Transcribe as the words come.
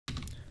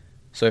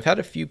So I've had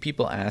a few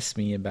people ask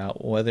me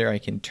about whether I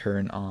can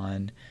turn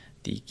on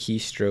the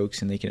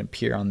keystrokes and they can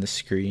appear on the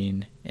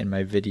screen in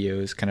my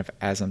videos kind of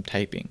as I'm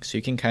typing. So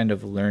you can kind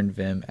of learn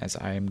Vim as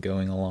I am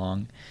going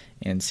along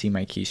and see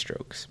my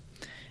keystrokes.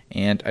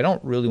 And I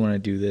don't really want to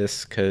do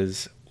this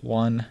because,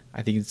 one,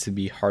 I think it's to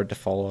be hard to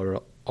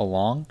follow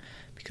along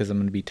because I'm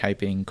going to be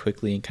typing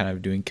quickly and kind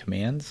of doing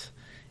commands.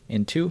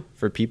 And two,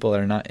 for people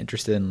that are not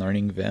interested in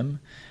learning Vim,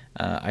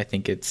 I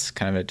think it's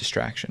kind of a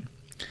distraction.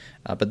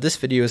 But this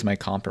video is my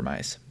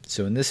compromise.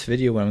 So in this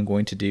video, what I'm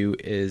going to do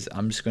is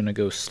I'm just going to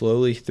go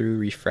slowly through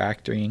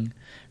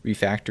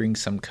refactoring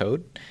some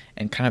code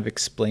and kind of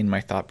explain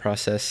my thought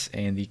process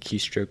and the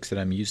keystrokes that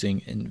I'm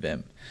using in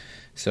Vim.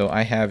 So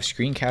I have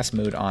screencast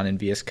mode on in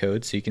VS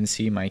Code, so you can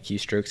see my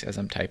keystrokes as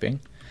I'm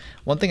typing.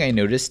 One thing I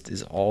noticed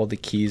is all the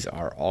keys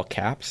are all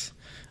caps.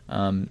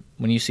 When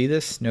you see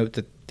this, note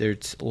that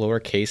there's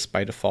lowercase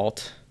by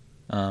default,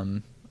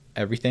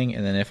 everything,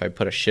 and then if I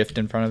put a shift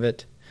in front of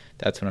it,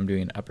 that's when I'm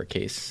doing an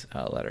uppercase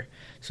letter.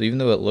 So even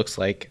though it looks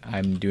like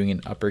I'm doing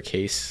an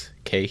uppercase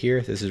K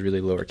here, this is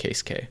really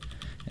lowercase k,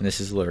 and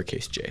this is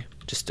lowercase j,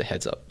 just a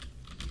heads up.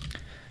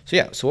 So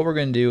yeah, so what we're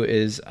going to do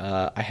is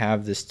I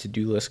have this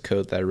to-do list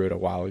code that I wrote a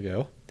while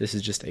ago. This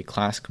is just a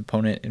class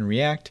component in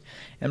React,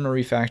 and I'm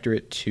going to refactor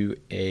it to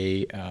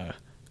a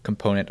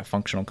component, a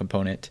functional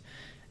component,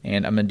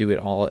 and I'm going to do it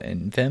all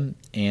in Vim,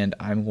 and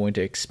I'm going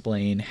to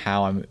explain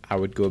how I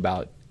would go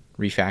about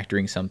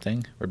refactoring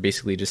something, or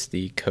basically just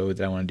the code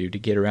that I want to do to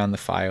get around the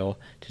file,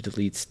 to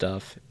delete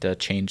stuff, to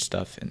change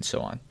stuff, and so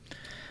on.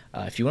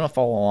 If you want to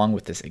follow along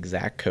with this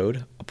exact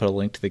code, I'll put a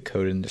link to the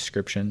code in the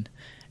description,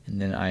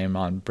 and then I am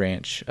on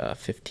branch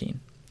 15.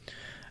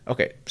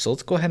 Okay, so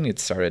let's go ahead and get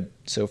started.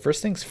 So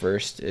first things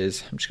first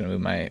is, I'm just going to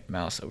move my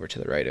mouse over to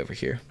the right over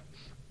here.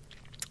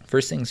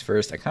 First things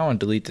first, I kind of want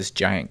to delete this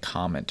giant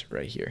comment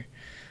right here.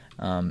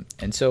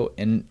 And so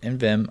in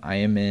Vim, I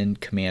am in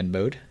command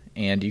mode,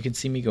 and you can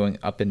see me going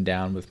up and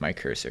down with my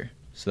cursor.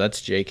 So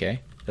that's JK.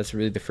 That's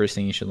really the first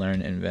thing you should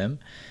learn in Vim.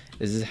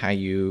 This is how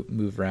you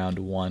move around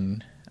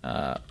one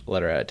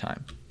letter at a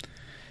time.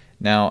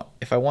 Now,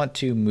 if I want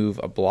to move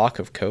a block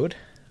of code,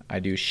 I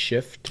do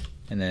shift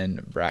and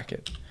then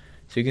bracket.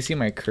 So you can see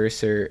my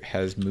cursor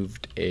has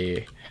moved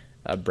a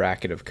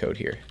bracket of code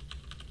here.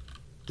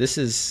 This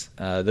is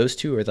those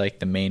two are like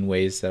the main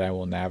ways that I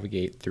will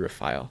navigate through a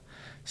file.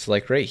 So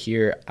like right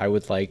here, I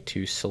would like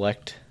to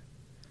select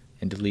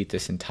and delete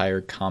this entire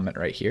comment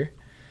right here.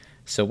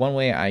 So one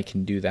way I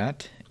can do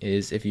that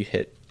is if you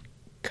hit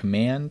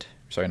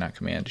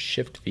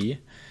Shift V,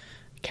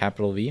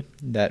 capital V,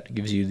 that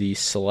gives you the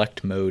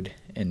select mode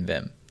in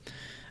Vim.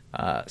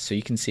 So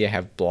you can see I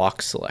have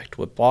block select.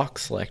 What block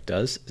select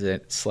does is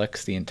it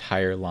selects the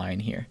entire line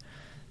here.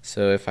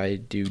 So if I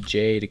do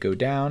J to go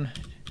down,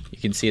 you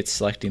can see it's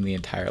selecting the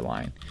entire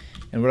line.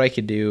 And what I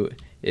could do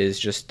is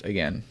just,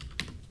 again,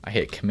 I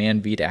hit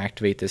Command V to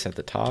activate this at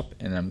the top,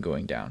 and I'm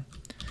going down.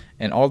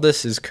 And all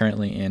this is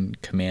currently in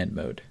command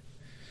mode.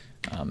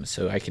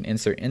 So I can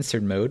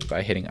insert mode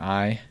by hitting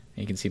I, and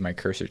you can see my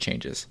cursor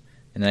changes.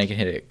 And then I can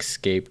hit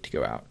escape to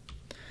go out.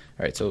 All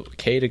right, so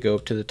K to go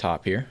up to the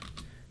top here.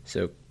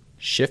 So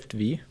Shift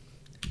V,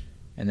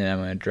 and then I'm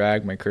going to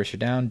drag my cursor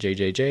down,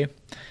 JJJ,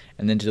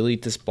 and then to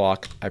delete this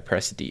block, I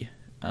press D.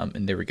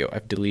 And there we go.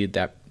 I've deleted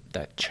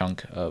that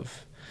chunk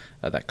of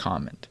that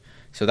comment.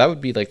 So that would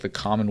be like the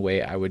common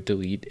way I would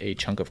delete a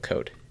chunk of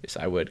code. Is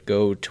I would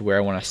go to where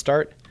I want to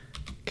start,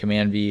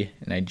 Command V,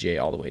 and I J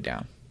all the way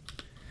down.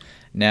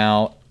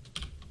 Now,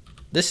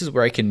 this is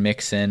where I can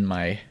mix in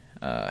my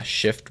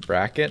shift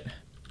bracket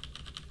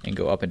and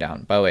go up and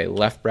down. By the way,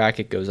 left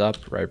bracket goes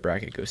up, right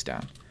bracket goes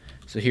down.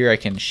 So here I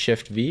can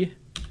shift V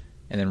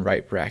and then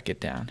right bracket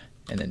down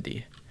and then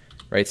D.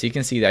 Right, so you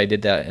can see that I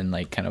did that in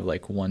like kind of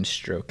like one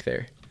stroke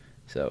there.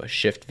 So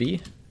shift V,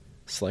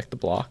 select the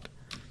block,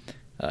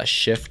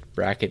 shift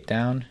bracket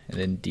down, and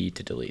then D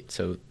to delete.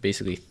 So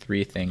basically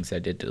three things I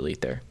did to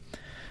delete there.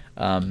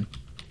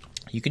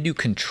 You can do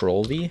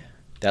Control V.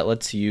 That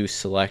lets you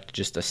select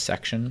just a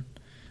section.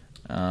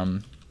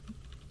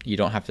 You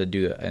don't have to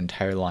do an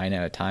entire line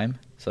at a time.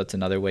 So that's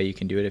another way you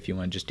can do it if you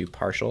want to just do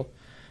partial.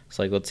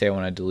 So like let's say I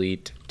want to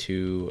delete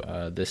to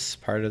this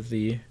part of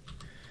the,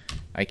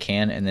 I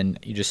can, and then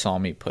you just saw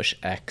me push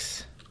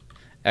X.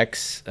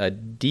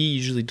 D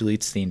usually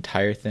deletes the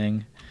entire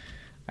thing.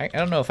 I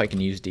don't know if I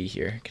can use D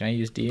here. Can I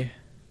use D? Let's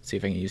see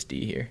if I can use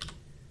D here.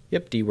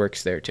 Yep, D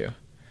works there too.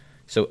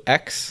 So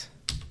X,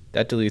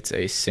 that deletes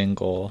a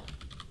single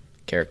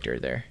character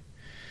there.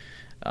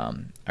 All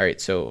right,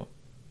 so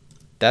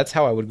that's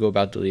how I would go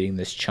about deleting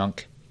this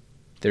chunk.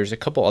 There's a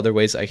couple other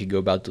ways I could go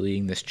about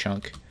deleting this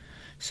chunk.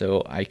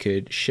 So I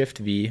could Shift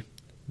V.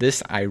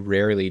 This I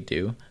rarely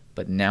do,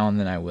 but now and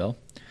then I will.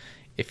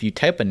 If you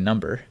type a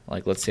number,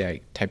 like let's say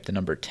I type the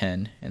number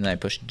 10 and then I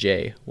push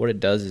J, what it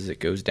does is it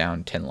goes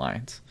down 10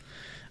 lines.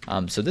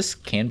 So this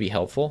can be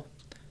helpful.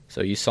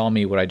 So you saw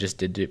me, what I just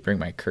did to bring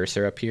my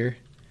cursor up here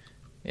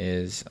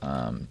is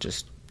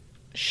just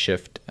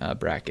shift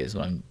bracket is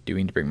what I'm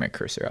doing to bring my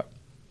cursor up.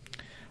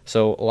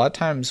 So a lot of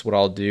times what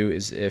I'll do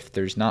is if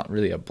there's not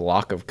really a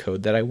block of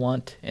code that I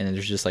want and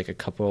there's just like a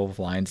couple of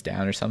lines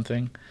down or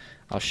something,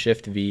 I'll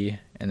shift V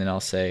and then I'll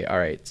say, all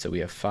right, so we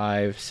have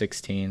 5,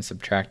 16,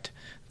 subtract,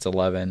 it's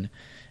 11.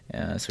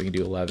 So we can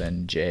do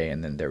 11J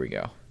and then there we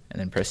go. And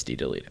then press D,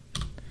 delete it.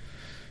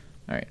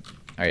 All right,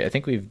 I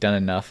think we've done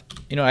enough.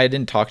 You know, I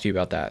didn't talk to you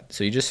about that.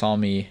 So you just saw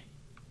me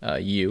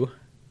U,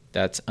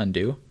 that's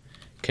undo.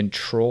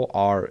 Control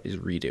R is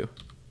redo.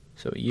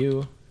 So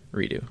U,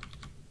 redo.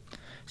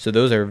 So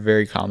those are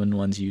very common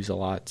ones used a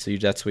lot. So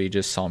that's what you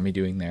just saw me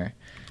doing there.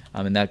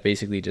 And that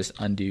basically just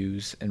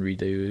undoes and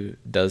redo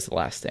does the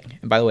last thing.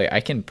 And by the way, I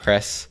can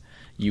press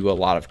U a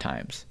lot of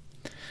times.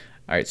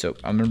 All right, so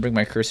I'm gonna bring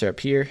my cursor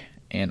up here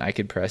and I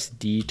could press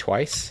D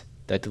twice.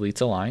 That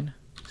deletes a line.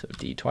 So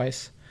D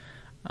twice,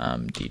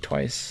 D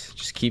twice.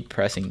 Just keep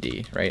pressing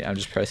D, right? I'm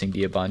just pressing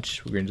D a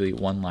bunch. We're gonna delete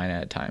one line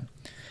at a time.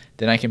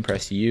 Then I can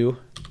press U,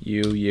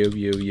 U, U,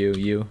 U, U,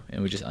 U,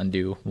 and we just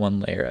undo one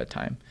layer at a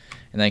time.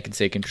 And then I can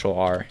say Control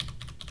R,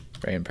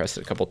 right, and press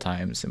it a couple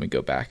times, and we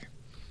go back,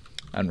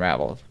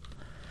 unravel.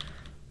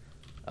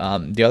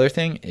 The other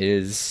thing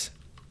is,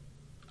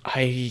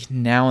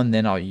 now and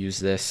then I'll use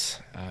this.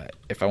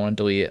 If I want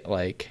to delete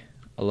like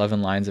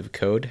 11 lines of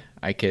code,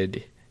 I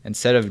could,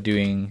 instead of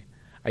doing,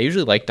 I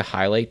usually like to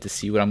highlight to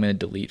see what I'm going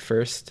to delete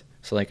first.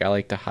 So like I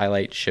like to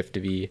highlight, Shift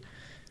V,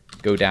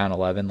 go down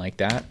 11 like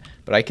that.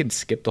 But I can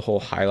skip the whole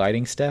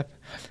highlighting step,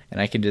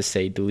 and I can just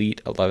say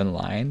delete 11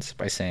 lines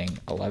by saying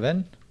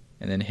 11.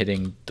 And then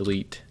hitting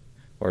delete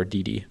or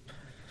DD,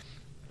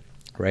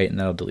 right? And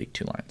that'll delete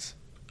 2 lines.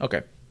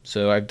 Okay,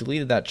 so I've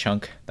deleted that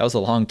chunk. That was a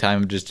long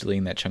time of just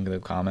deleting that chunk of the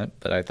comment,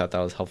 but I thought that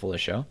was helpful to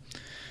show. All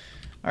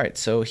right,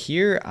 so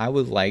here I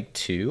would like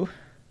to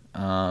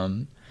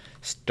go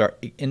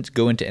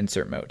into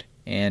insert mode.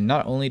 And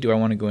not only do I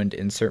want to go into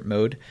insert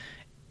mode,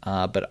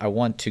 but I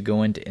want to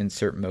go into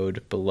insert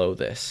mode below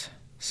this.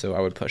 So I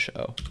would push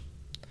O.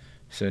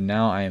 So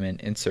now I am in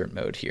insert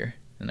mode here.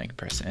 And I can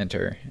press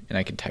enter and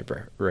I can type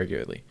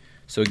regularly.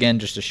 So again,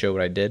 just to show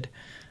what I did,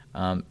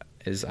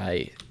 is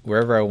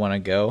wherever I want to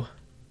go,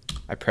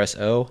 I press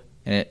O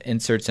and it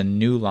inserts a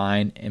new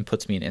line and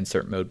puts me in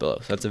insert mode below.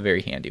 So that's a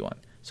very handy one.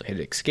 So hit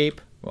escape,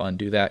 we'll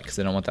undo that because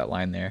I don't want that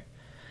line there.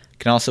 I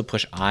can also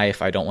push I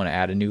if I don't want to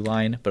add a new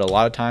line, but a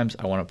lot of times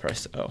I want to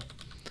press O.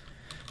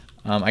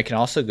 I can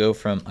also go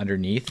from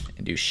underneath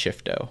and do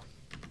Shift O.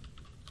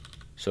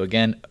 So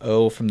again,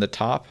 O from the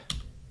top,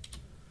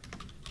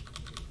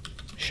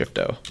 Shift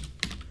O.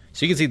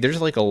 So you can see there's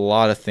like a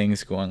lot of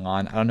things going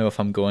on. I don't know if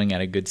I'm going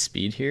at a good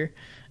speed here.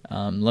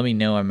 Let me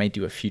know. I might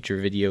do a future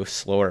video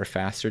slower or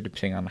faster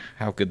depending on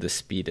how good the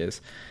speed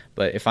is.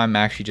 But if I'm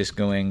actually just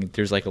going,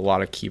 there's like a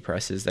lot of key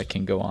presses that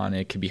can go on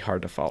and it can be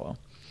hard to follow.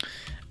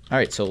 All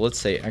right, so let's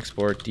say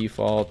export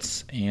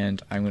defaults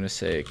and I'm going to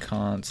say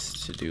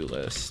const to-do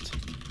list.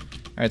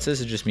 All right, so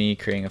this is just me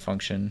creating a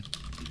function.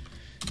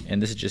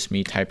 And this is just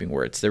me typing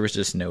words. There was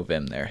just no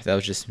Vim there. That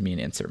was just me in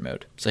insert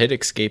mode. So I hit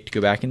escape to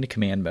go back into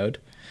command mode.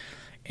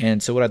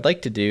 And so what I'd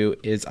like to do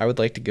is I would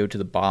like to go to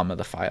the bottom of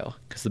the file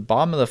because the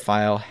bottom of the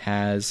file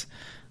has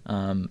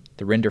the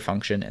render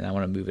function and I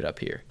want to move it up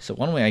here. So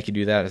one way I could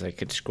do that is I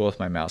could scroll with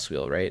my mouse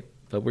wheel, right?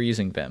 But we're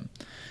using Vim.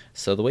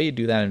 So the way you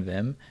do that in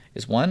Vim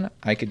is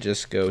I could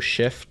just go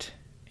shift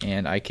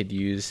and I could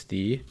use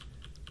the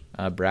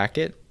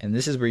bracket. And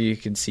this is where you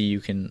can see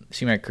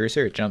my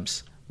cursor, it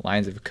jumps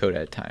lines of code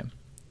at a time.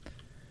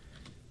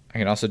 I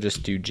can also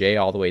just do J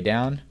all the way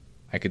down.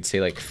 I could say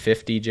like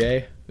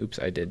 50J. Oops,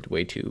 I did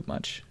way too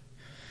much.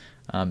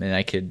 And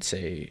I could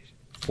say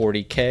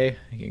 40K.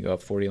 I can go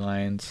up 40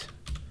 lines.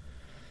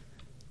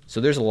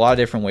 So there's a lot of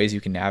different ways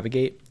you can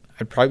navigate.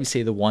 I'd probably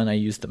say the one I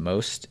use the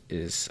most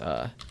is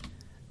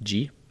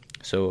G.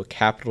 So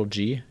capital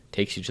G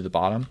takes you to the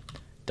bottom.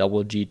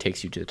 Double G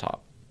takes you to the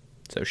top.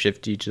 So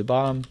Shift G to the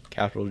bottom,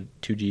 capital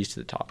 2 G's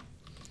to the top.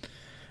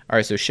 All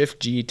right, so Shift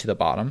G to the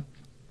bottom.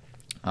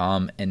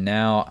 And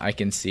now I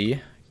can see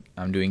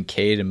I'm doing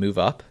K to move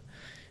up.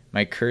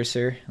 My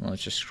cursor, and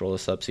let's just scroll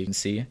this up so you can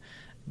see.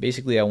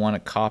 Basically, I want to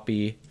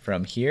copy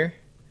from here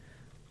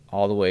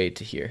all the way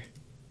to here.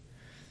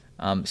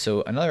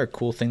 So another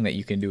cool thing that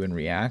you can do in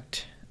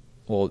React,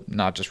 well,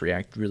 not just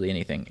React, really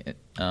anything,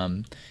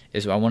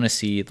 is I want to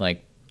see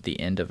like the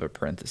end of a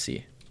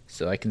parenthesis.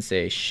 So I can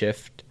say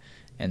shift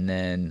and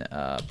then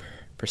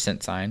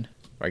 %,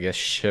 or I guess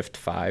shift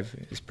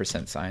 5 is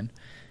 %.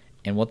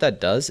 And what that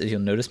does is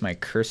you'll notice my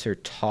cursor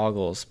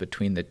toggles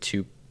between the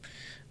two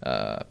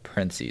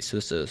parentheses. So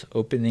this is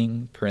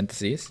opening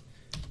parentheses,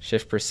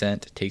 shift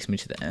 % takes me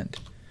to the end.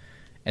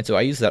 And so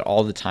I use that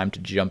all the time to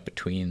jump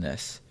between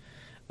this.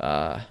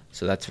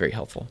 So that's very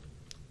helpful.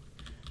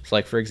 So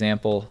like for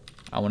example,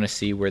 I want to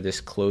see where this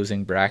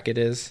closing bracket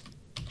is.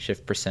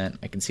 Shift %,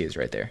 I can see it's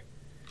right there.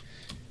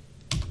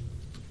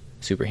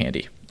 Super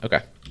handy.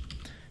 Okay.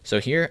 So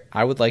here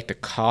I would like to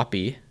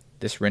copy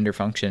this render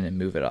function and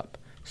move it up.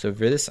 So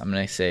for this, I'm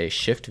going to say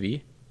Shift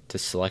V to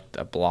select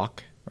a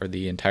block or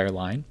the entire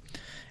line.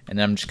 And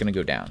then I'm just going to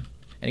go down.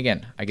 And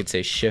again, I could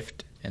say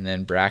Shift and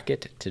then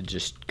bracket to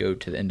just go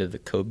to the end of the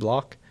code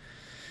block.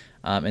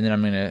 and then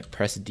I'm going to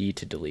press D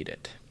to delete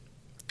it.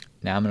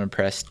 Now I'm going to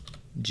press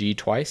G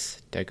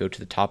twice to go to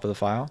the top of the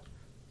file.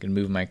 I'm going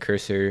to move my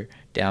cursor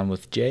down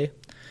with J,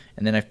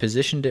 and then I've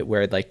positioned it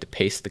where I'd like to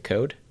paste the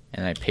code,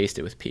 and I paste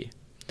it with P.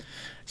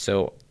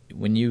 So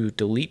when you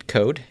delete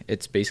code,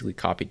 it's basically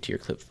copied to your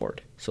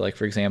clipboard. So like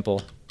for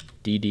example,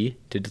 DD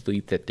to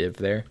delete that div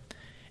there,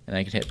 and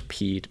I can hit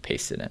P to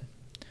paste it in.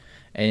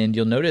 And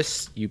you'll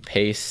notice you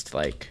paste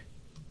like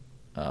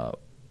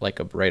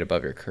right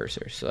above your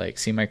cursor. So like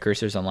see my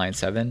cursor's on line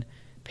 7,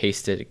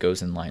 paste it, it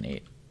goes in line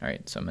 8. All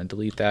right, so I'm gonna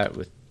delete that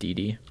with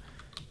DD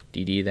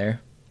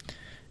there.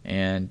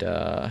 And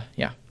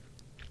yeah.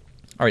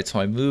 All right, so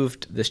I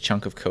moved this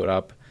chunk of code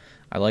up.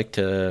 I like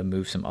to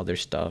move some other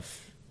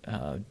stuff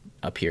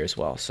up here as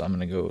well. So I'm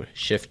gonna go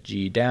Shift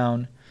G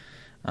down.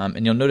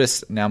 And you'll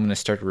notice now I'm gonna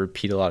start to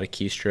repeat a lot of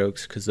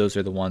keystrokes because those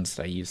are the ones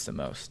that I use the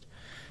most.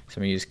 So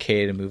I'm gonna use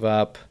K to move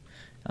up.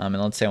 And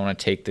let's say I want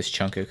to take this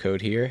chunk of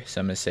code here. So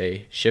I'm gonna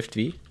say Shift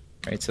V,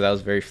 right? So that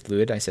was very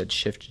fluid. I said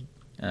Shift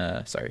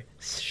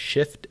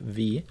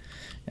V,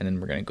 and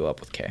then we're gonna go up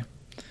with K.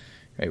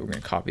 Right, we're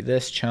gonna copy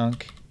this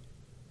chunk,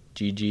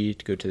 GG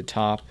to go to the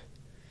top,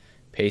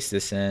 paste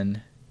this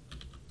in,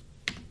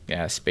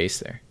 yeah, space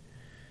there.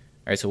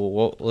 All right,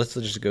 so let's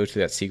just go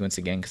through that sequence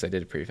again because I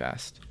did it pretty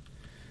fast.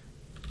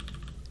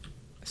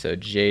 So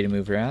J to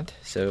move around.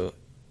 So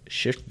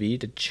Shift V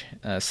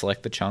to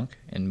select the chunk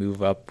and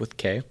move up with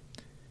K.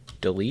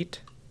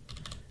 Delete.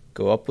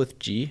 Go up with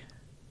G.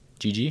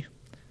 GG.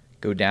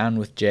 Go down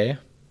with J.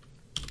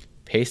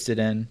 Paste it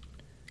in.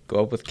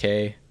 Go up with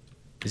K.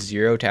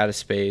 0 to add a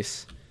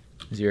space.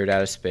 0 to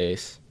add a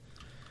space.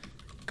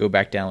 Go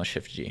back down with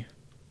Shift G.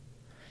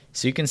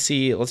 So you can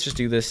see, let's just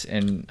do this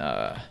in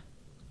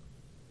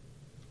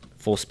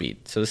full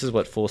speed. So this is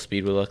what full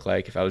speed would look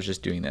like if I was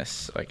just doing this.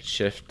 So I could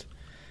Shift,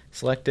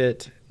 select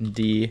it,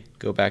 D,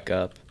 go back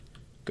up,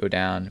 go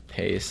down,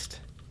 paste,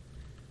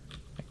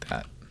 like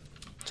that.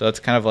 So that's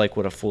kind of like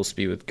what a full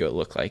speed would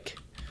look like.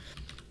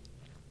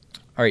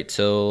 All right,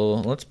 so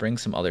let's bring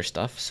some other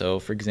stuff. So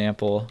for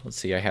example, let's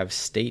see, I have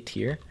state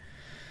here.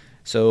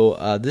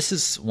 So this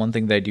is one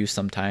thing that I do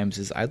sometimes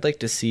is I'd like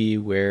to see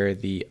where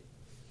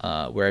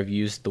I've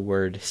used the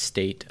word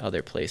state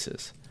other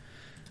places.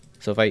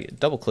 So if I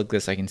double click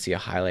this, I can see a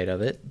highlight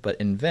of it. But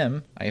in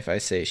Vim, if I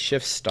say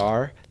Shift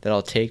star,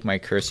 that'll take my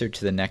cursor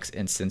to the next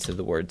instance of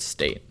the word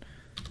state.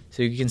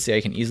 So you can see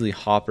I can easily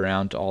hop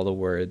around to all the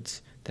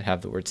words that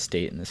have the word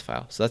state in this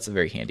file. So that's a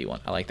very handy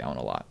one. I like that one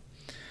a lot.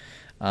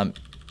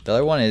 The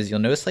other one is you'll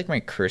notice like my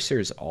cursor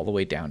is all the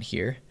way down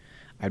here.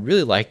 I'd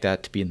really like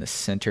that to be in the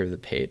center of the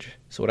page.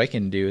 So what I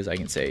can do is I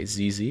can say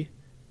ZZ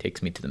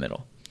takes me to the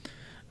middle.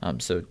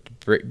 So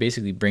it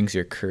basically brings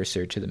your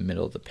cursor to the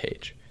middle of the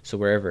page. So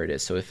wherever it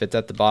is. So if it's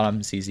at the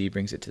bottom, ZZ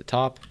brings it to the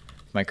top.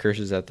 If my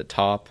cursor is at the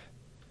top,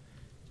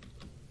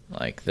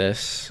 like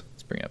this,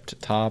 let's bring it up to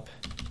top.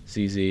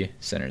 ZZ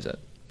centers it.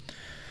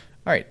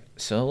 All right,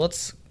 so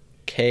let's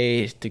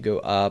K to go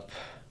up.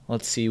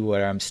 Let's see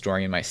what I'm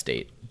storing in my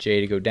state.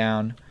 J to go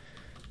down.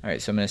 All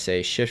right, so I'm going to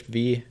say Shift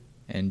V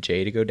and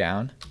J to go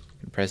down.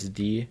 And press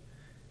D, and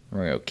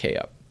we're going to go K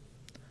up.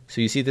 So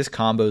you see this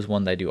combo is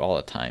one that I do all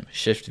the time.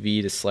 Shift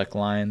V to select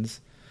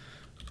lines,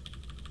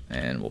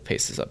 and we'll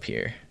paste this up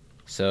here.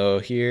 So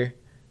here,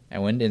 I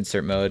went into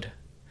insert mode.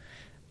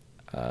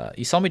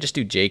 You saw me just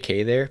do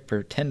JK there.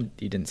 Pretend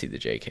you didn't see the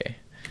JK.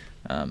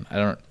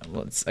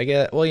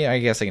 I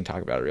guess I can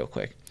talk about it real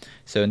quick.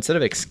 So instead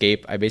of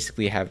escape, I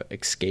basically have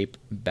escape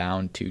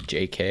bound to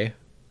JK.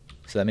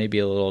 So that may be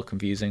a little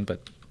confusing,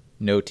 but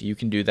note you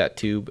can do that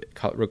too, but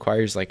it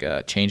requires like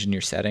a change in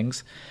your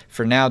settings.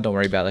 For now, don't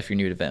worry about it if you're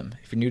new to Vim.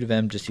 If you're new to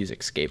Vim, just use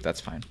escape, that's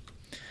fine.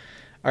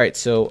 All right,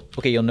 so,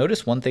 okay, you'll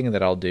notice one thing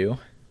that I'll do,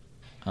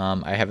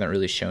 I haven't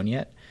really shown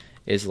yet,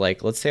 is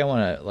like, let's say I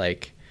want to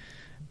like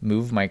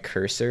move my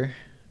cursor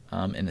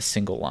in a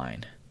single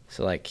line.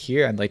 So like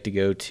here, I'd like to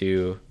go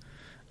to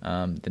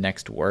the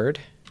next word.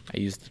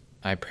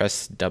 I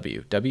press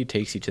W. W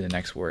takes you to the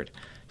next word.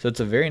 So it's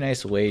a very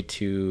nice way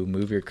to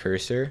move your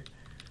cursor.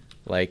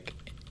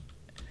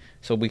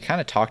 So we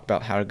kind of talked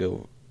about how to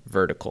go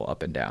vertical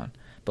up and down.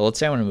 But let's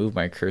say I want to move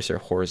my cursor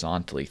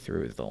horizontally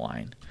through the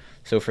line.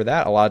 So for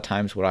that, a lot of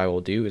times what I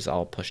will do is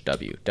I'll push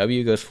W.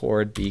 W goes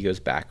forward, B goes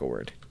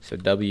backward. So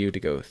W to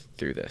go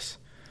through this.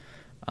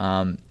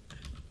 And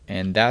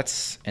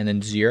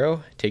then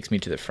 0 takes me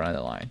to the front of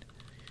the line.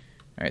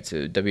 All right,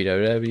 so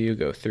WWW,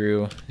 go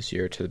through,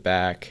 0 to the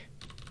back,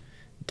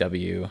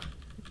 W,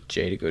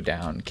 J to go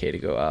down, K to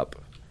go up.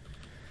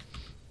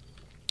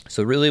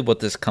 So really what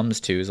this comes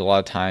to is a lot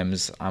of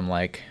times I'm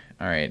like,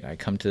 all right, I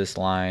come to this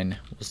line,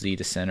 Z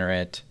to center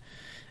it,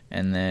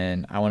 and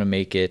then I want to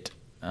make it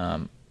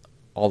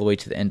all the way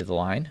to the end of the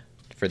line.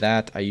 For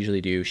that, I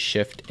usually do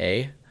Shift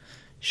A.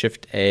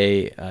 Shift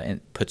A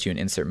puts you in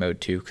insert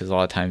mode too, because a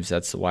lot of times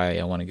that's why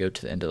I want to go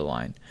to the end of the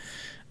line.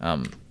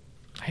 I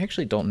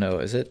actually don't know,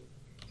 is it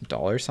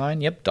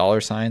 $? Yep,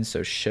 $.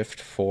 So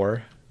Shift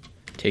 4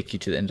 take you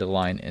to the end of the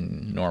line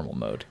in normal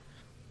mode.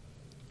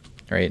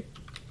 Right?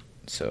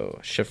 So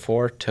Shift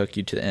 4 took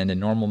you to the end in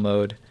normal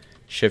mode.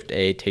 Shift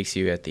A takes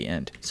you at the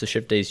end. So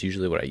Shift A is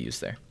usually what I use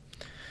there.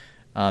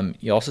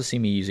 You also see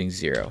me using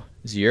 0.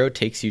 0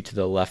 takes you to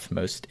the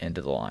leftmost end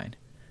of the line.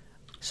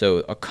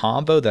 So a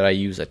combo that I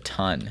use a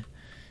ton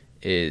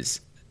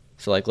is,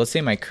 so like let's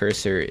say my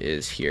cursor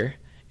is here,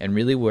 and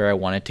really where I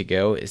want it to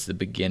go is the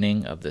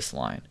beginning of this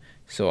line.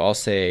 So I'll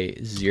say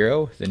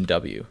 0, then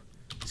W.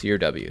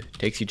 0W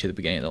takes you to the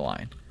beginning of the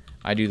line.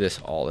 I do this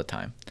all the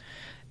time.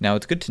 Now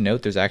it's good to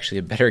note there's actually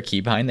a better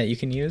keybind that you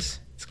can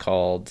use. It's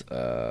called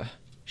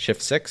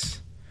Shift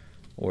 6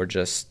 or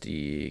just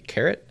the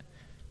caret.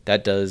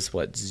 That does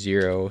what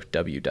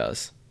 0W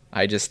does.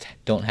 I just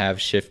don't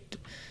have Shift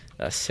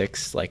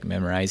 6 like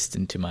memorized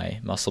into my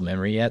muscle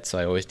memory yet, so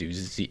I always do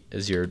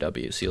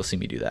 0W, so you'll see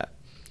me do that.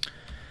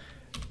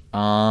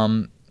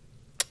 I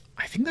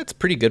think that's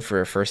pretty good for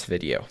a first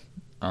video.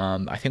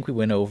 I think we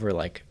went over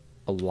like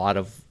a lot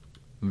of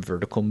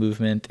vertical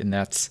movement, and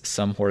that's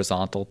some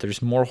horizontal.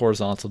 There's more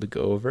horizontal to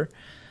go over,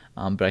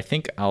 but I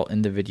think I'll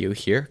end the video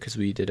here because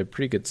we did a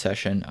pretty good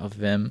session of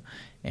Vim,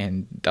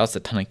 and that was a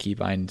ton of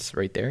keybinds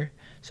right there.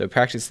 So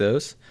practice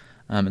those,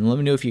 and let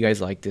me know if you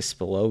guys like this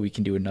below. We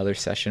can do another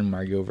session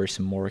where I go over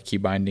some more key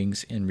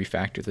bindings and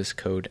refactor this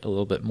code a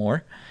little bit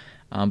more,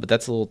 but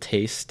that's a little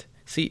taste.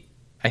 See,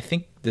 I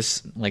think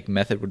this like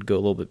method would go a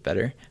little bit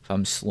better if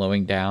I'm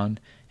slowing down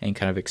and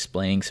kind of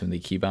explaining some of the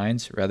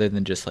keybinds rather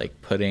than just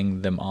like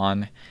putting them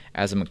on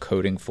as I'm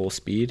coding full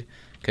speed,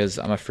 because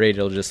I'm afraid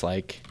it'll just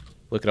like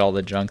look at all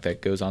the junk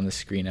that goes on the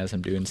screen as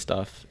I'm doing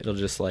stuff. It'll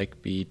just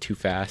like be too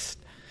fast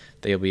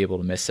that you'll be able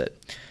to miss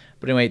it.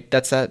 But anyway,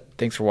 that's that.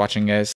 Thanks for watching, guys.